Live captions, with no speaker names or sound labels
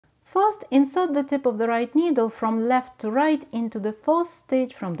First, insert the tip of the right needle from left to right into the first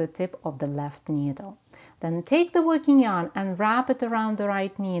stitch from the tip of the left needle. Then take the working yarn and wrap it around the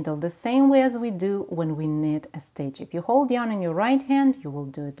right needle the same way as we do when we knit a stitch. If you hold yarn in your right hand, you will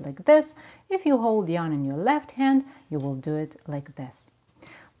do it like this. If you hold yarn in your left hand, you will do it like this.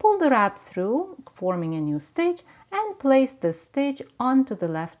 Pull the wrap through, forming a new stitch, and place the stitch onto the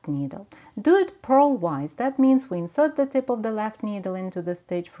left needle. Do it purlwise. That means we insert the tip of the left needle into the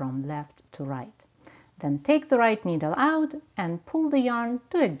stitch from left to right. Then take the right needle out and pull the yarn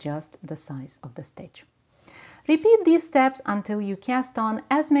to adjust the size of the stitch. Repeat these steps until you cast on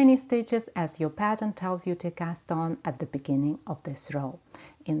as many stitches as your pattern tells you to cast on at the beginning of this row.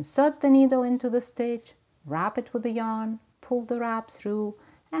 Insert the needle into the stitch, wrap it with the yarn, pull the wrap through,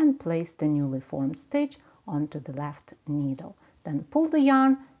 and place the newly formed stitch onto the left needle. Then pull the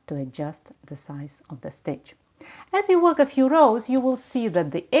yarn to adjust the size of the stitch. As you work a few rows, you will see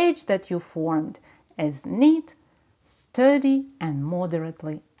that the edge that you formed is neat, sturdy, and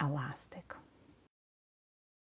moderately elastic.